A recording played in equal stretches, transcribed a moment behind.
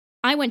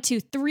I went to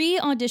 3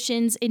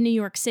 auditions in New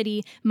York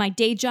City, my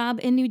day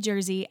job in New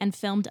Jersey, and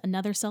filmed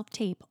another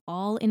self-tape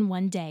all in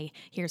one day.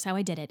 Here's how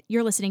I did it.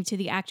 You're listening to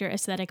the Actor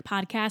Aesthetic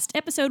Podcast,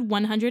 episode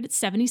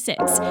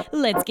 176.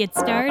 Let's get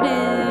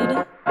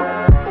started.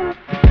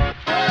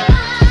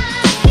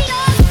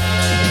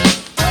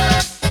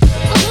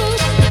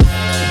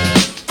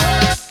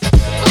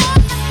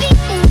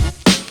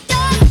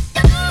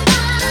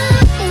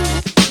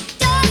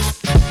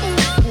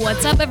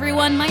 What's up,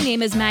 everyone? My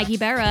name is Maggie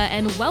Berra,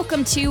 and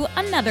welcome to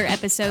another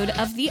episode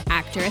of the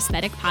Actor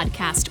Aesthetic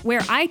Podcast,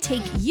 where I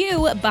take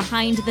you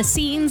behind the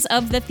scenes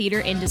of the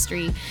theater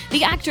industry.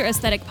 The Actor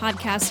Aesthetic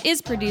Podcast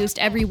is produced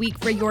every week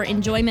for your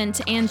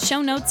enjoyment, and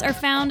show notes are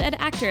found at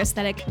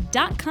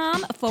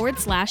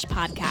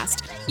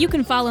actoraesthetic.com/podcast. You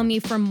can follow me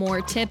for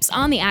more tips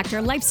on the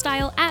actor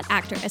lifestyle at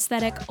Actor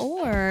Aesthetic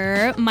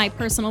or my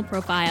personal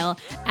profile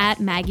at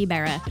Maggie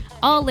Berra.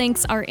 All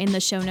links are in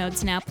the show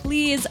notes. Now,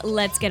 please,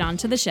 let's get on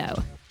to the show.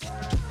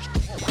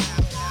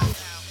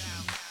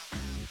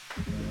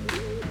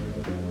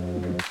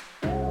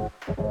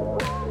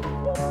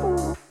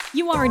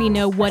 You already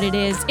know what it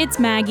is. It's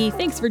Maggie.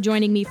 Thanks for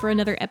joining me for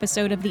another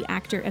episode of the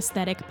Actor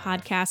Aesthetic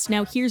Podcast.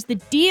 Now, here's the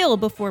deal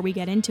before we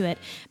get into it.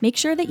 Make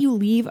sure that you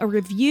leave a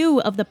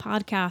review of the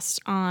podcast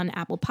on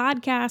Apple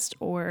Podcast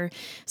or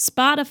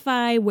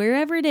Spotify,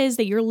 wherever it is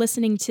that you're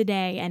listening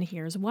today, and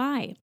here's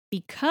why.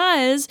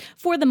 Because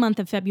for the month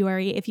of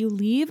February, if you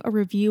leave a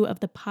review of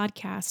the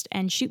podcast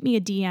and shoot me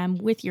a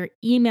DM with your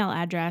email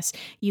address,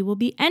 you will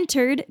be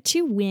entered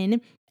to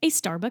win a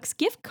Starbucks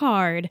gift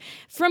card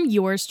from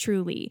yours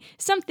truly.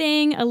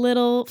 Something a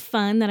little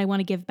fun that I want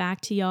to give back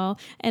to y'all,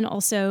 and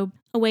also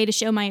a way to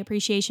show my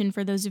appreciation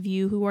for those of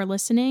you who are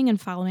listening and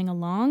following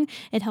along.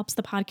 It helps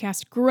the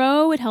podcast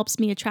grow. It helps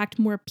me attract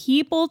more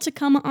people to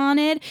come on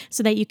it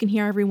so that you can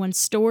hear everyone's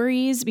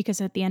stories, because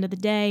at the end of the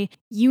day,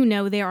 you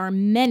know there are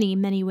many,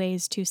 many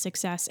ways to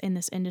success in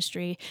this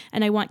industry,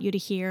 and I want you to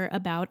hear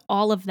about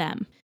all of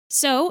them.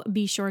 So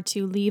be sure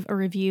to leave a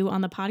review on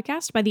the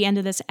podcast by the end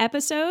of this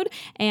episode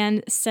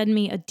and send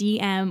me a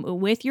DM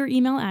with your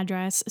email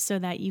address so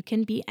that you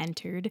can be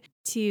entered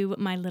to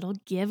my little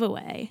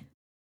giveaway.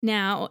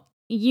 Now,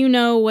 you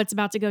know what's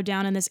about to go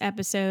down in this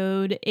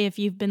episode. If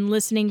you've been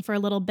listening for a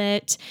little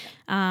bit,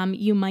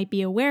 you might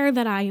be aware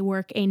that I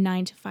work a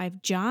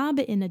 9-to-5 job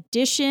in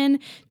addition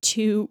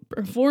to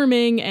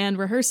performing and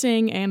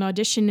rehearsing and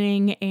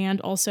auditioning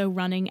and also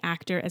running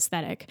Actor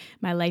Aesthetic.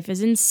 My life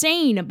is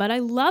insane, but I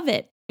love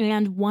it.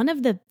 And one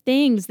of the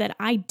things that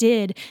I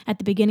did at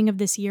the beginning of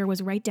this year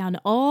was write down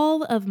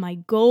all of my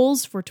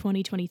goals for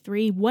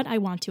 2023, what I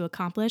want to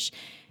accomplish.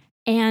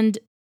 And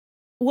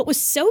what was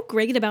so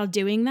great about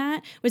doing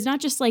that was not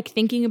just like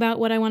thinking about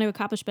what I want to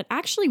accomplish, but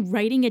actually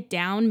writing it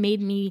down made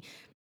me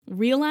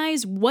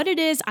realize what it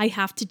is I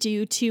have to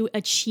do to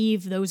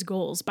achieve those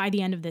goals by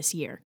the end of this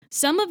year.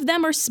 Some of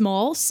them are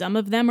small, some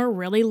of them are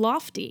really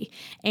lofty,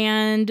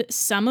 and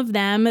some of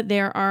them,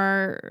 there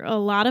are a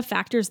lot of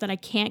factors that I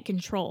can't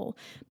control.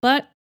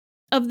 But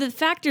of the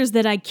factors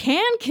that I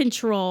can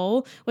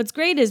control, what's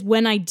great is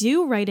when I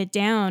do write it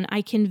down,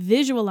 I can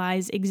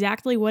visualize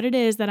exactly what it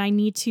is that I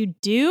need to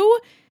do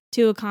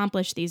to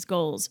accomplish these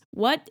goals.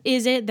 What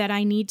is it that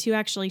I need to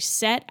actually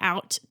set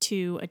out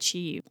to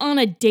achieve on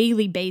a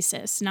daily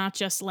basis, not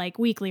just like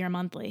weekly or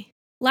monthly?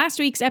 Last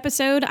week's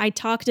episode, I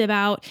talked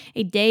about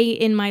a day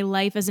in my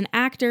life as an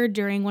actor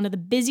during one of the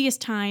busiest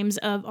times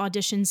of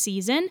audition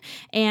season,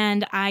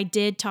 and I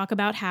did talk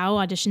about how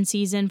audition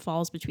season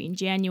falls between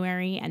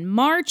January and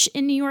March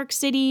in New York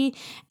City,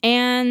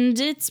 and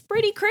it's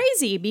pretty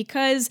crazy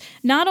because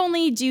not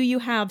only do you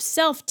have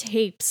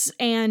self-tapes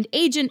and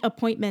agent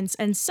appointments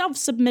and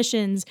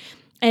self-submissions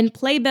and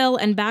Playbill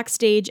and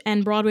Backstage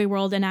and Broadway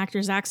World and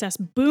Actors Access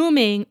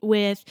booming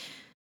with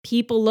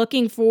people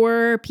looking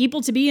for people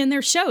to be in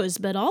their shows,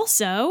 but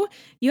also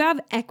you have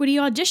equity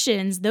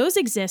auditions. Those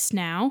exist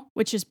now,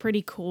 which is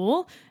pretty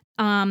cool.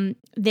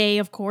 They,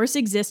 of course,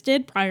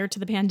 existed prior to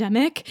the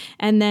pandemic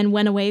and then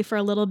went away for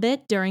a little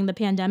bit during the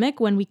pandemic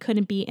when we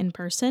couldn't be in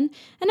person.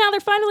 And now they're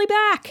finally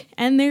back,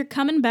 and they're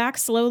coming back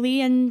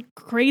slowly and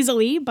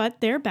crazily, but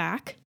they're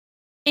back.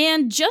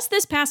 And just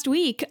this past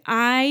week,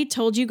 I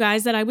told you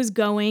guys that I was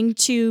going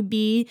to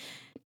be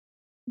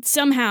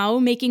somehow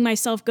making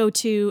myself go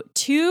to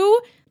 2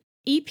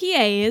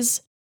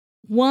 EPAs,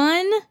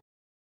 1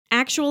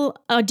 actual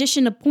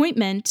audition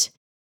appointment,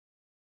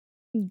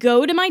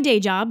 go to my day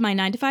job, my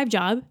 9-to-5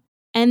 job,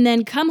 and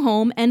then come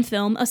home and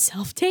film a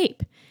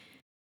self-tape.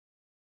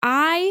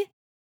 I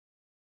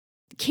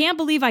can't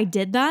believe I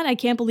did that. I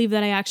can't believe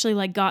that I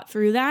actually got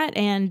through that,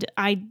 and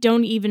I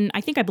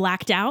think I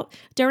blacked out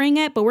during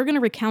it, but we're going to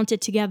recount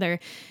it together.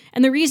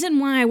 And the reason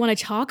why I want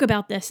to talk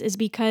about this is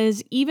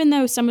because even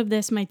though some of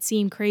this might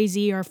seem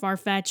crazy or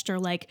far-fetched or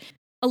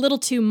a little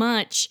too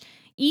much,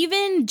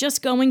 even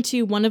just going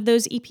to one of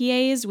those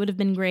EPAs would have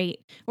been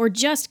great. Or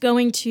just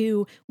going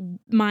to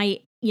my,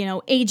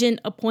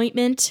 agent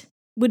appointment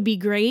would be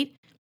great.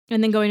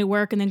 And then going to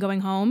work and then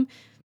going home.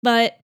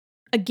 But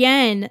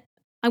again,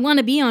 I want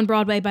to be on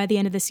Broadway by the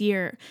end of this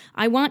year.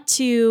 I want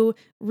to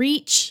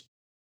reach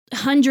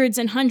hundreds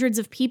and hundreds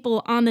of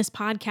people on this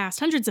podcast,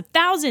 hundreds of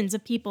thousands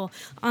of people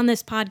on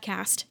this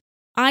podcast.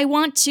 I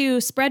want to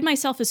spread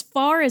myself as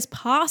far as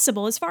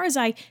possible, as far as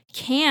I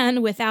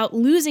can, without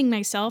losing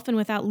myself and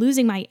without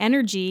losing my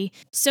energy,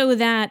 so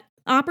that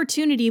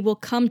opportunity will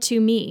come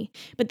to me.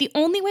 But the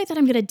only way that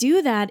I'm going to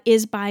do that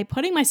is by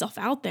putting myself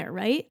out there,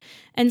 right?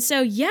 And so,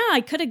 yeah,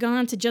 I could have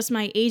gone to just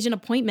my agent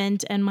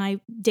appointment and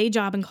my day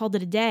job and called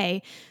it a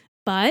day,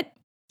 but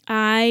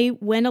I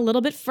went a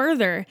little bit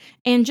further.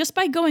 And just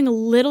by going a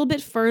little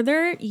bit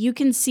further, you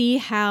can see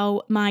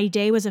how my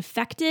day was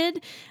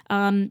affected,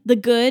 the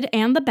good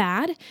and the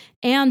bad,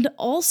 and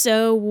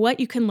also what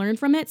you can learn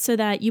from it so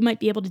that you might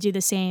be able to do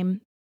the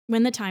same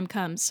when the time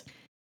comes.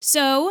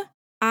 So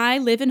I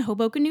live in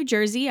Hoboken, New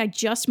Jersey. I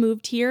just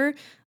moved here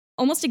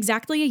almost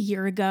exactly a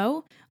year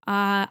ago.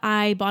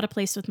 I bought a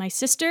place with my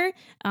sister.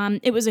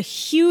 It was a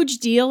huge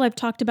deal. I've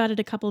talked about it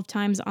a couple of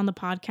times on the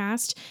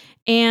podcast.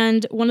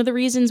 And one of the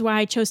reasons why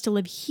I chose to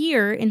live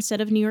here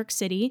instead of New York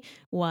City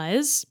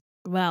was,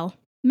 well,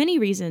 many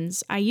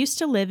reasons. I used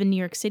to live in New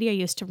York City. I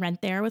used to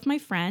rent there with my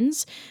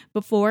friends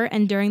before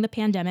and during the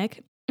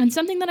pandemic. And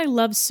something that I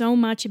love so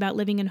much about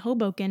living in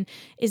Hoboken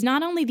is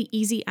not only the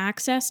easy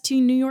access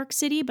to New York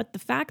City, but the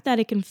fact that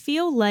it can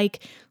feel like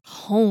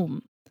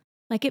home.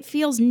 Like it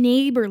feels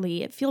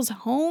neighborly, it feels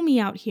homey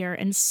out here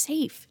and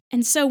safe.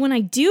 And so when I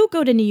do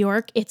go to New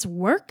York, it's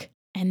work.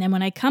 And then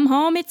when I come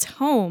home, it's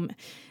home.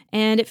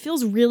 And it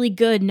feels really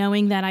good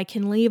knowing that I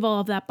can leave all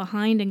of that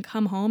behind and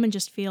come home and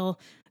just feel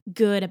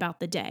good about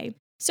the day.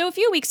 So a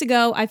few weeks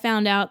ago, I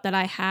found out that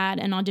I had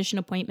an audition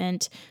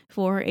appointment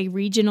for a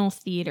regional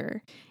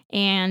theater.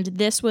 And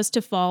this was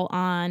to fall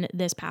on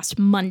this past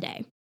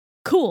Monday.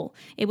 Cool.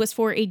 It was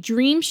for a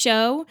dream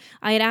show.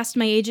 I had asked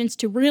my agents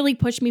to really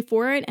push me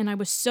for it, and I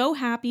was so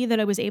happy that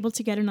I was able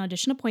to get an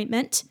audition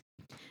appointment.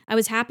 I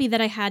was happy that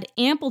I had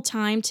ample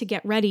time to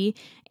get ready,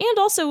 and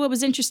also what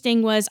was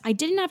interesting was I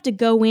didn't have to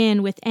go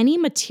in with any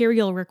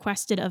material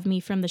requested of me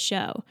from the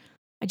show.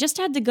 I just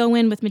had to go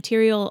in with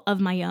material of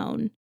my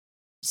own.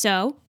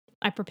 So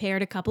I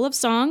prepared a couple of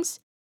songs,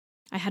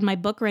 I had my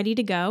book ready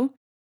to go,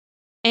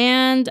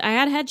 and I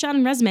had a headshot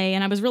and resume,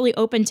 and I was really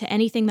open to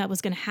anything that was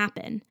going to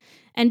happen.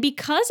 And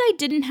because I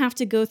didn't have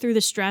to go through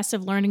the stress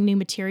of learning new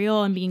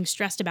material and being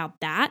stressed about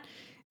that,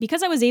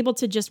 because I was able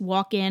to just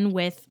walk in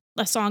with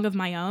a song of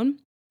my own,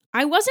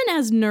 I wasn't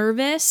as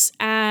nervous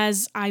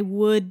as I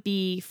would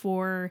be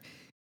for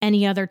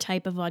any other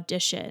type of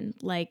audition,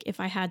 like if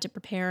I had to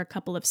prepare a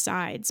couple of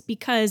sides,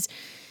 because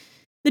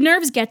the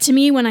nerves get to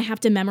me when I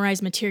have to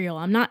memorize material.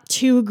 I'm not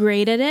too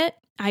great at it.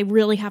 I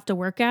really have to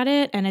work at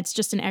it, and it's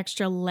just an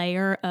extra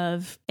layer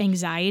of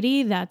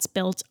anxiety that's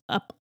built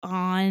up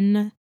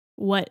on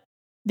what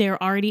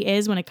there already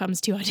is when it comes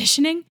to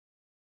auditioning.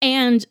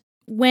 And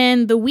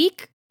when the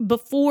week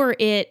before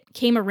it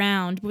came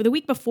around, the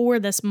week before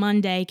this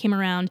Monday came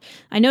around,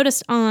 I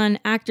noticed on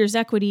Actors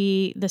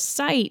Equity, the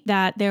site,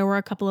 that there were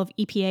a couple of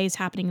EPAs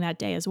happening that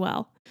day as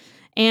well.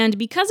 And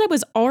because I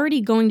was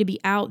already going to be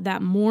out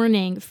that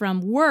morning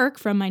from work,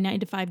 from my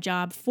 9-to-5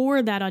 job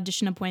for that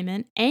audition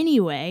appointment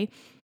anyway,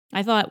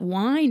 I thought,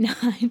 why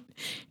not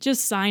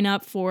just sign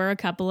up for a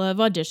couple of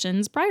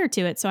auditions prior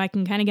to it so I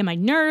can kind of get my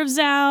nerves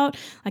out,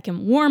 I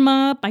can warm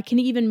up, I can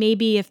even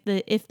maybe, if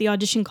the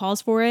audition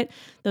calls for it,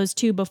 those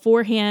two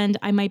beforehand,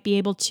 I might be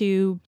able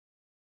to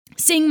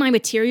sing my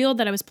material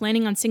that I was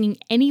planning on singing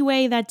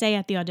anyway that day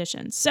at the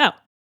audition. So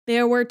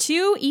there were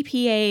two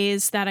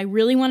EPAs that I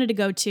really wanted to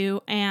go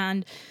to,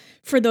 and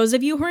for those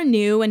of you who are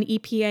new, an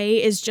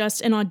EPA is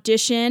just an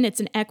audition. It's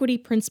an equity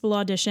principal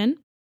audition.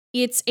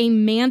 It's a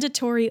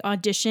mandatory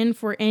audition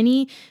for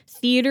any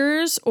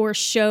theaters or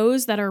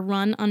shows that are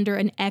run under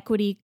an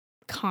equity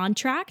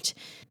contract.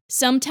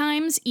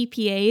 Sometimes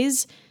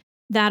EPAs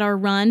that are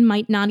run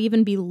might not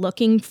even be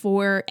looking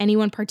for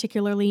anyone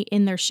particularly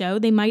in their show.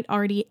 They might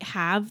already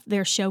have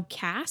their show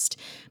cast,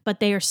 but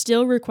they are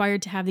still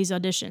required to have these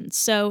auditions.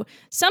 So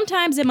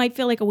sometimes it might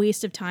feel like a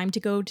waste of time to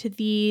go to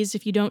these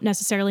if you don't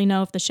necessarily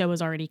know if the show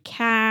is already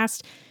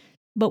cast.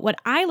 But what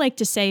I like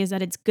to say is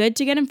that it's good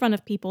to get in front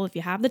of people if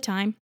you have the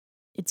time.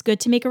 It's good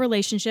to make a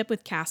relationship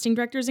with casting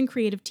directors and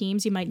creative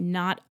teams you might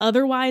not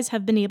otherwise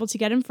have been able to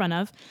get in front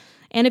of.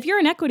 And if you're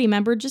an equity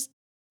member, just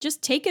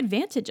take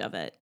advantage of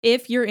it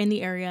if you're in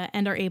the area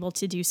and are able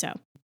to do so.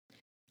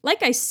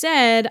 Like I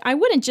said, I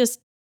wouldn't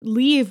just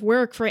leave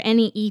work for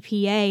any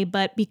EPA,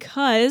 but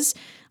because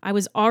I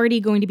was already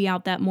going to be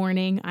out that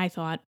morning, I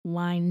thought,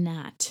 why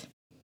not?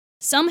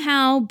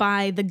 Somehow,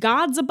 by the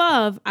gods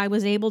above, I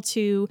was able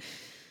to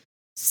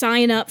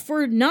sign up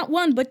for not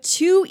one, but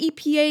two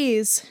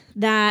EPAs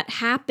that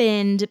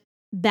happened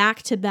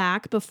back to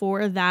back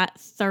before that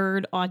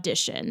third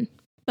audition.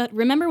 But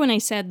remember when I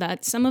said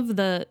that some of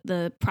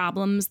the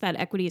problems that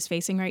equity is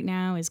facing right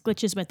now is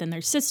glitches within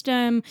their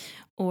system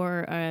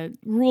or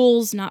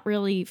rules not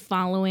really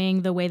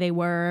following the way they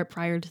were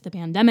prior to the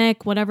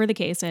pandemic, whatever the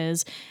case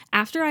is.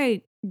 After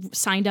I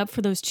signed up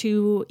for those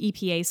two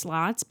EPA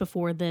slots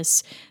before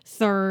this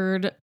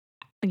third,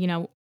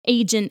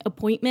 agent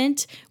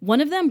appointment, one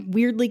of them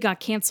weirdly got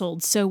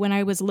canceled. So when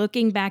I was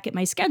looking back at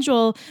my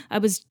schedule, I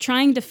was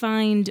trying to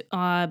find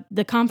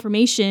the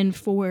confirmation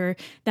for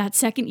that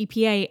second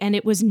EPA, and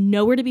it was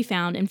nowhere to be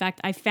found. In fact,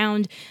 I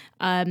found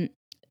an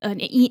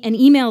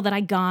email that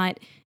I got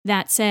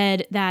that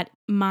said that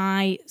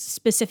my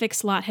specific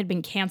slot had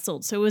been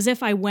canceled. So it was as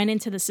if I went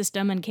into the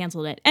system and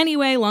canceled it.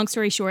 Anyway, long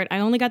story short, I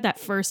only got that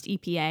first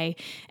EPA.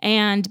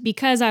 And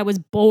because I was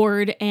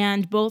bored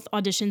and both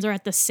auditions are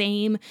at the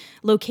same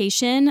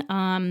location,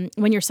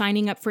 when you're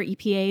signing up for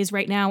EPAs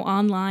right now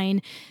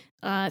online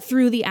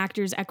through the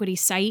Actors Equity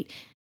site,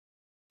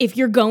 if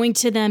you're going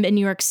to them in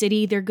New York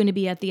City, they're going to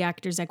be at the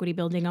Actors Equity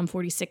building on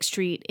 46th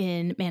Street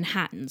in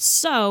Manhattan.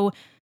 So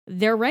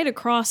they're right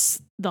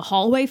across the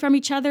hallway from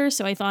each other.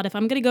 So I thought if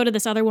I'm going to go to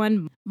this other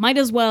one, might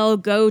as well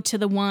go to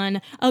the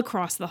one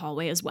across the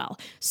hallway as well.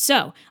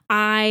 So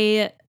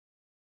I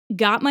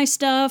got my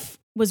stuff,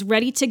 was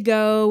ready to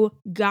go,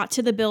 got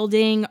to the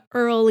building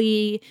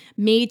early,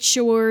 made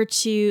sure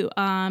to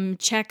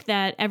check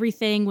that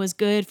everything was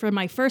good for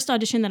my first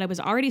audition that I was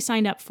already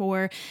signed up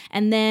for.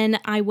 And then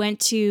I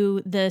went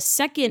to the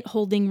second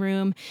holding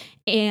room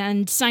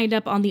and signed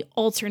up on the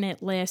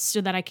alternate list so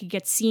that I could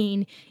get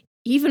seen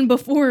even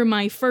before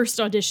my first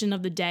audition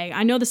of the day.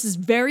 I know this is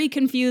very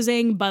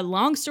confusing, but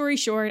long story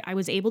short, I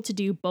was able to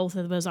do both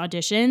of those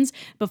auditions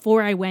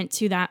before I went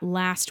to that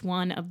last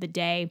one of the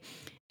day.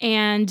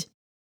 And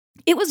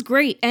it was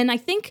great. And I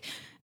think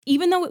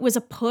even though it was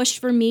a push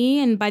for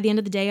me, and by the end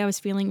of the day, I was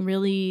feeling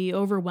really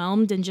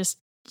overwhelmed and just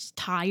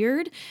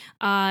tired,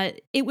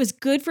 it was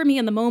good for me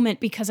in the moment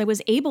because I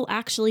was able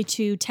actually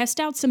to test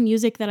out some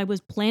music that I was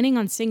planning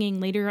on singing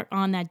later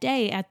on that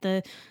day at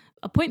the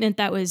appointment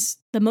that was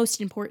the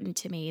most important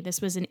to me. This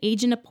was an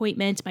agent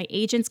appointment. My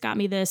agents got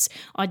me this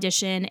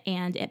audition,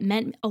 and it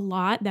meant a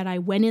lot that I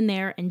went in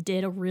there and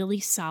did a really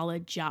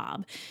solid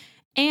job.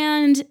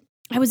 And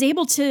I was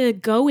able to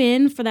go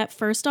in for that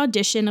first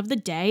audition of the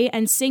day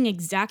and sing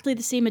exactly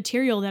the same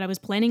material that I was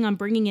planning on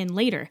bringing in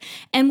later.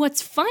 And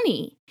what's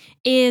funny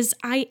is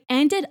I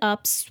ended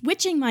up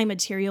switching my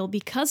material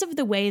because of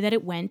the way that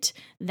it went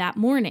that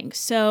morning.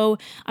 So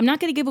I'm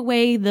not going to give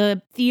away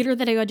the theater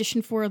that I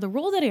auditioned for or the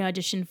role that I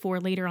auditioned for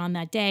later on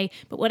that day,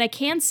 but what I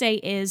can say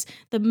is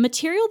the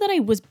material that I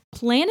was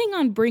planning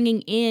on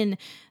bringing in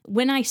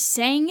when I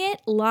sang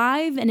it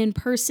live and in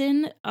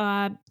person,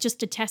 just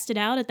to test it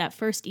out at that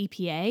first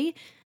EPA,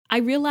 I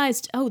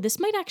realized, oh, this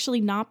might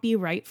actually not be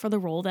right for the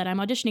role that I'm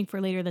auditioning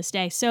for later this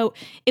day. So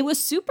it was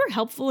super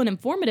helpful and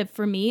informative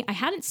for me. I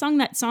hadn't sung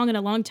that song in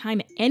a long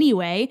time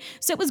anyway,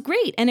 so it was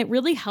great. And it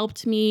really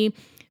helped me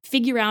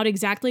figure out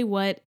exactly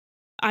what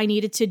I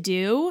needed to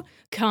do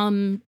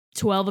come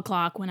 12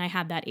 o'clock when I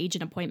had that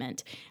agent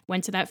appointment.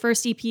 Went to that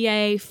first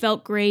EPA,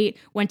 felt great.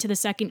 Went to the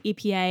second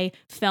EPA,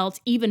 felt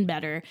even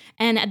better.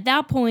 And at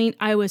that point,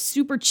 I was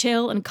super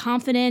chill and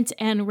confident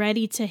and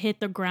ready to hit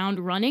the ground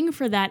running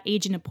for that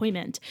agent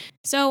appointment.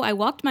 So I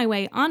walked my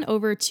way on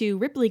over to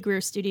Ripley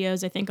Greer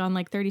Studios, I think on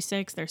like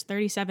 36th, there's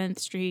 37th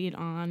Street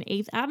on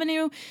 8th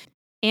Avenue.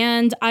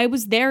 And I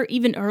was there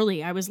even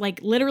early. I was like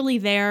literally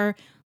there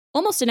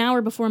almost an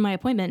hour before my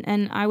appointment,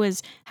 and I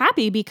was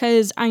happy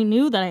because I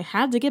knew that I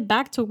had to get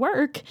back to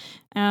work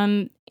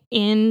in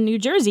New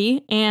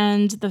Jersey,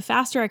 and the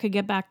faster I could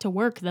get back to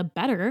work, the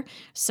better.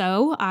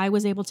 So I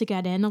was able to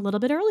get in a little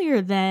bit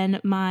earlier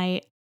than my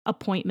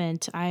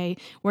appointment. I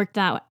worked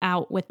that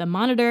out with the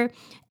monitor,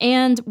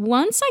 and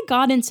once I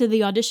got into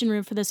the audition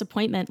room for this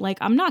appointment, like,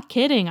 I'm not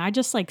kidding, I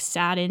just like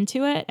sat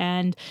into it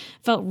and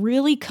felt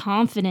really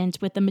confident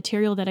with the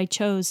material that I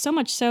chose, so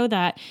much so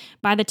that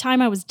by the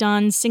time I was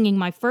done singing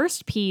my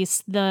first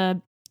piece,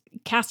 the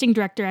casting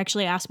director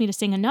actually asked me to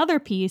sing another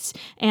piece,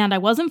 and I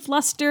wasn't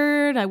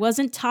flustered, I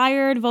wasn't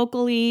tired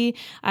vocally,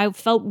 I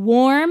felt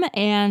warm,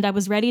 and I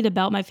was ready to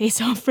belt my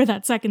face off for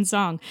that second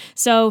song.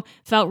 So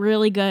felt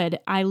really good.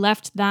 I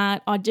left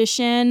that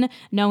audition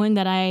knowing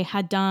that I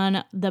had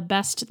done the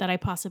best that I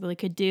possibly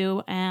could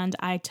do, and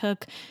I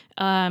took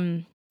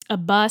a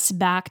bus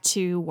back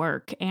to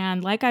work.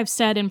 And like I've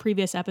said in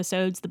previous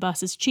episodes, the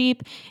bus is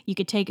cheap. You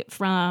could take it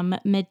from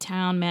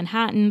Midtown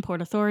Manhattan,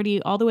 Port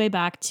Authority, all the way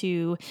back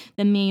to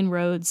the main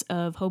roads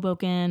of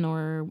Hoboken,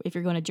 or if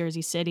you're going to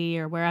Jersey City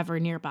or wherever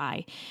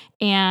nearby.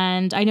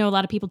 And I know a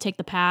lot of people take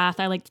the path.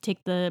 I like to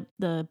take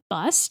the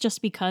bus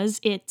just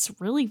because it's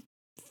really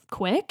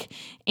quick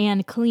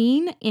and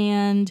clean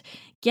and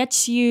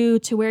gets you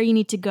to where you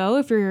need to go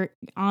if you're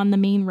on the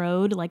main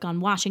road, like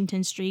on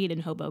Washington Street in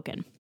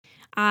Hoboken.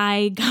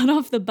 I got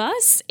off the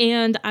bus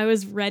and I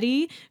was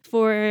ready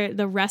for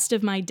the rest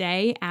of my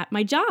day at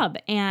my job.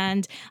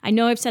 And I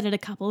know I've said it a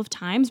couple of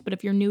times, but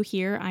if you're new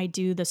here, I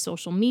do the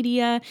social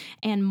media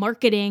and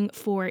marketing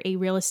for a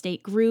real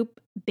estate group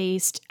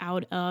based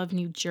out of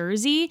New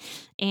Jersey.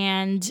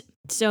 And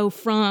so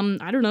from,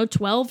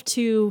 12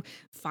 to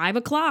 5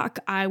 o'clock,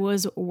 I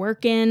was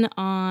working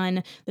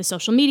on the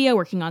social media,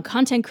 working on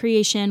content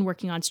creation,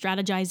 working on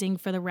strategizing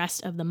for the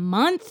rest of the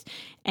month.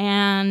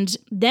 And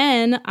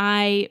then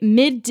I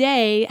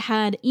midday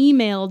had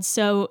emailed.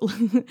 So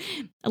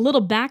a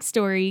little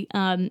backstory,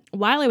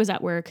 while I was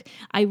at work,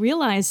 I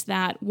realized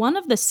that one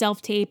of the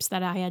self-tapes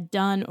that I had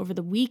done over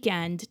the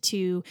weekend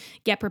to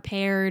get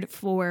prepared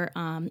for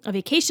a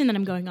vacation that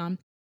I'm going on,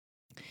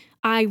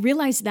 I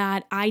realized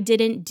that I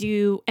didn't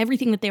do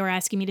everything that they were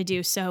asking me to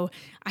do. So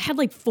I had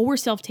like 4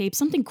 self-tapes,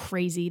 something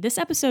crazy. This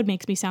episode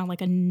makes me sound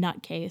like a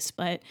nutcase,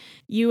 but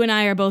you and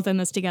I are both in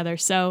this together.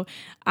 So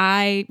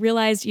I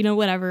realized,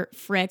 whatever,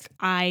 frick,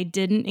 I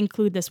didn't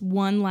include this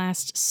one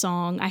last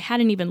song. I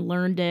hadn't even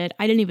learned it.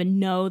 I didn't even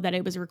know that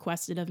it was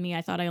requested of me.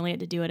 I thought I only had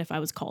to do it if I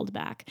was called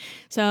back.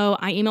 So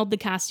I emailed the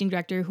casting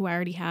director, who I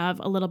already have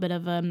a little bit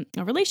of a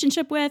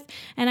relationship with,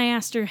 and I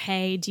asked her,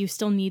 hey, do you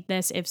still need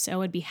this? If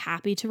so, I'd be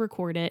happy to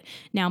record it.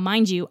 Now,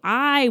 mind you,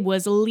 I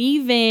was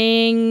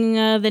leaving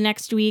the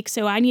next week,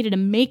 so I needed to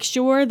make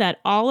sure that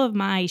all of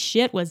my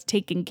shit was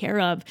taken care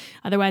of.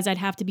 Otherwise, I'd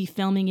have to be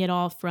filming it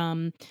all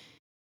from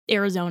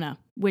Arizona,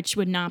 which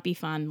would not be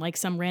fun, like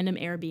some random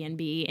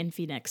Airbnb in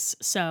Phoenix.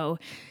 So,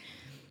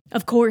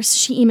 of course,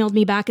 she emailed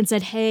me back and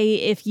said, hey,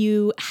 if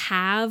you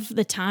have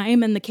the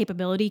time and the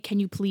capability,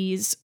 can you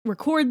please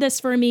record this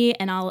for me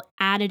and I'll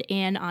add it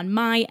in on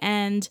my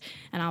end?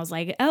 And I was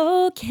like,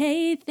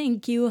 okay,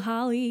 thank you,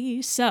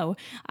 Holly. So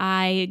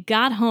I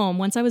got home.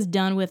 Once I was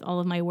done with all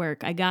of my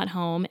work, I got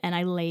home and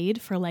I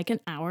laid for like an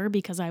hour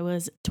because I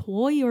was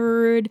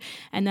tired.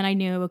 And then I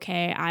knew,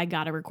 okay, I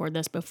got to record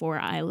this before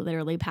I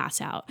literally pass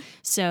out.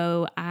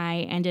 So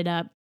I ended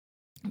up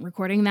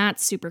recording that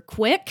super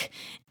quick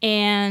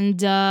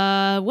and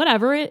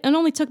whatever. It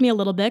only took me a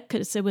little bit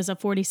because it was a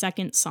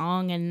 40-second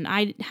song and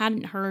I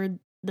hadn't heard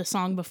the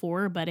song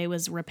before, but it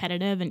was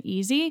repetitive and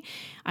easy.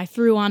 I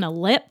threw on a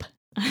lip.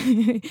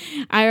 I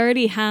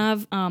already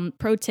have,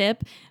 pro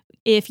tip,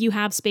 if you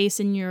have space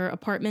in your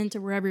apartment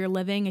or wherever you're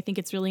living, I think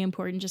it's really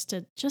important just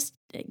to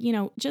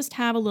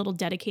have a little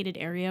dedicated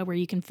area where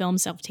you can film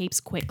self-tapes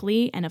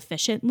quickly and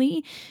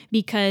efficiently,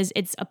 because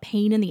it's a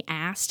pain in the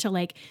ass to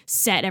like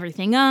set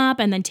everything up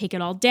and then take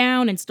it all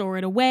down and store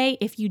it away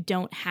if you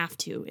don't have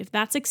to. If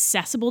that's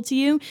accessible to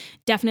you,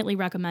 definitely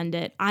recommend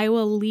it. I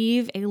will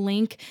leave a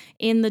link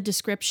in the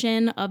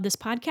description of this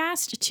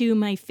podcast to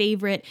my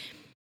favorite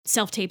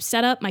self-tape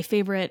setup, my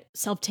favorite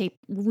self-tape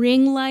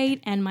ring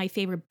light, and my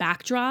favorite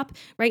backdrop.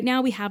 Right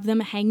now we have them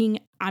hanging,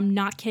 I'm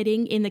not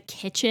kidding, in the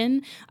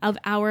kitchen of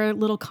our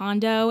little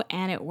condo,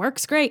 and it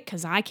works great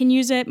because I can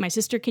use it, my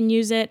sister can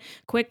use it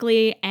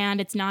quickly, and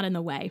it's not in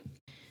the way.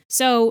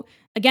 So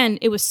again,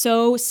 it was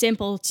so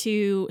simple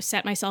to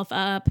set myself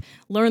up,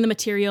 learn the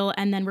material,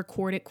 and then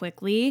record it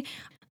quickly.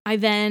 I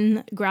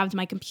then grabbed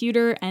my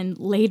computer and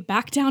laid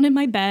back down in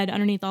my bed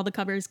underneath all the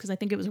covers because I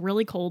think it was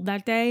really cold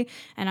that day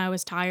and I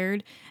was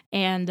tired,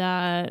 and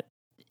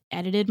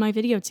edited my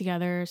video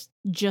together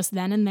just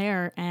then and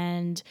there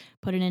and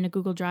put it in a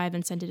Google Drive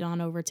and sent it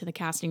on over to the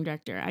casting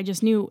director. I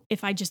just knew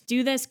if I just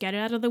do this, get it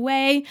out of the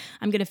way,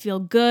 I'm going to feel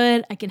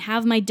good. I can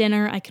have my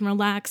dinner. I can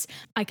relax.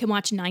 I can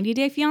watch 90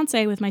 Day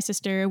Fiancé with my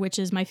sister, which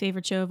is my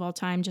favorite show of all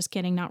time. Just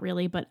kidding. Not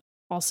really, but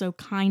also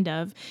kind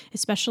of,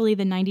 especially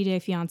the 90 Day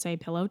Fiancé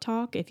pillow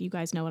talk. If you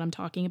guys know what I'm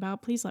talking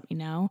about, please let me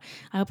know.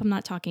 I hope I'm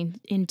not talking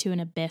into an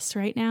abyss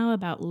right now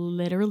about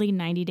literally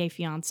 90 Day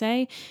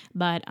Fiancé,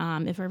 but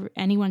if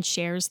anyone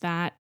shares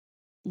that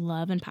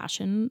love and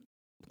passion,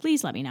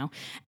 please let me know.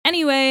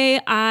 Anyway,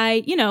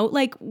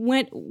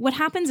 what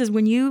happens is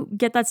when you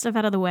get that stuff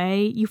out of the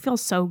way, you feel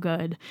so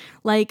good.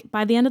 Like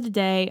by the end of the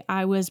day,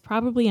 I was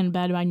probably in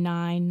bed by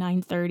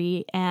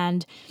 9:30,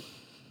 and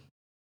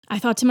I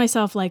thought to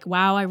myself, like,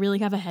 wow, I really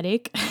have a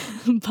headache.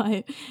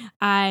 But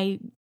I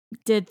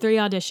did 3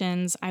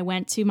 auditions. I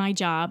went to my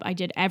job. I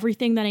did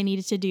everything that I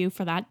needed to do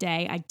for that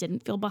day. I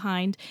didn't feel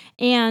behind.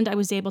 And I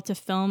was able to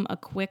film a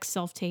quick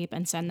self-tape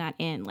and send that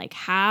in. Like,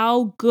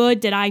 how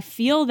good did I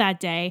feel that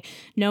day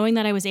knowing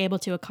that I was able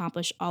to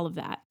accomplish all of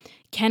that?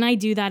 Can I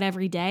do that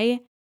every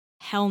day?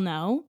 Hell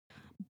no.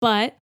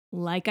 But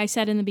like I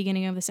said in the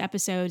beginning of this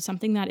episode,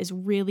 something that is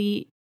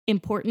really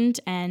important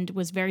and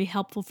was very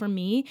helpful for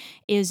me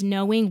is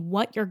knowing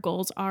what your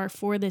goals are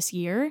for this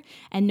year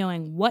and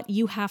knowing what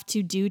you have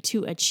to do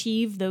to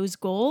achieve those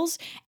goals.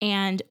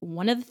 And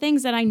one of the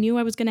things that I knew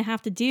I was going to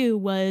have to do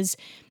was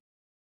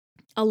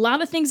a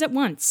lot of things at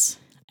once,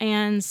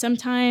 and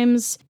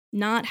sometimes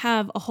not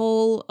have a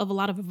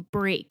lot of a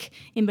break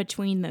in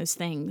between those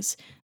things.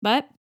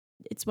 But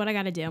it's what I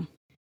got to do.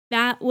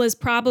 That was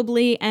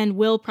probably and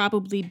will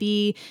probably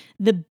be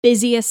the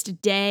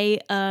busiest day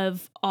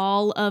of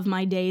all of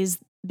my days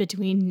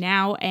between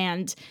now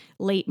and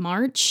late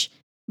March.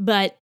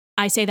 But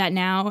I say that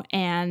now,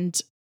 and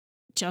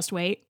just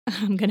wait.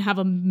 I'm going to have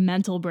a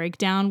mental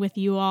breakdown with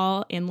you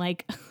all in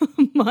like a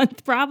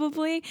month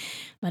probably.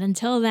 But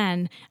until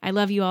then, I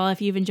love you all.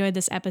 If you've enjoyed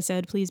this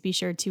episode, please be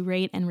sure to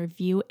rate and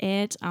review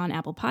it on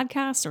Apple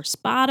Podcasts or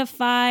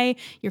Spotify,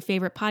 your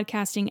favorite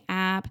podcasting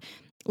app.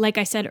 Like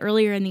I said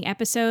earlier in the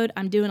episode,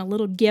 I'm doing a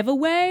little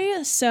giveaway.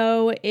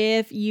 So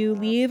if you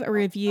leave a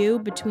review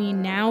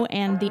between now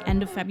and the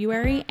end of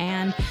February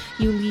and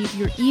you leave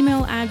your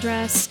email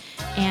address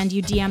and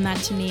you DM that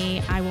to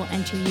me, I will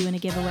enter you in a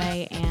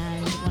giveaway,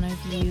 and one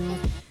of you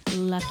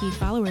lucky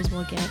followers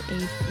will get a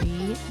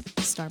free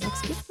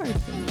Starbucks gift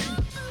card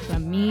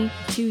from me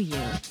to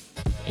you.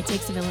 It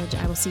takes a village.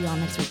 I will see you all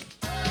next week.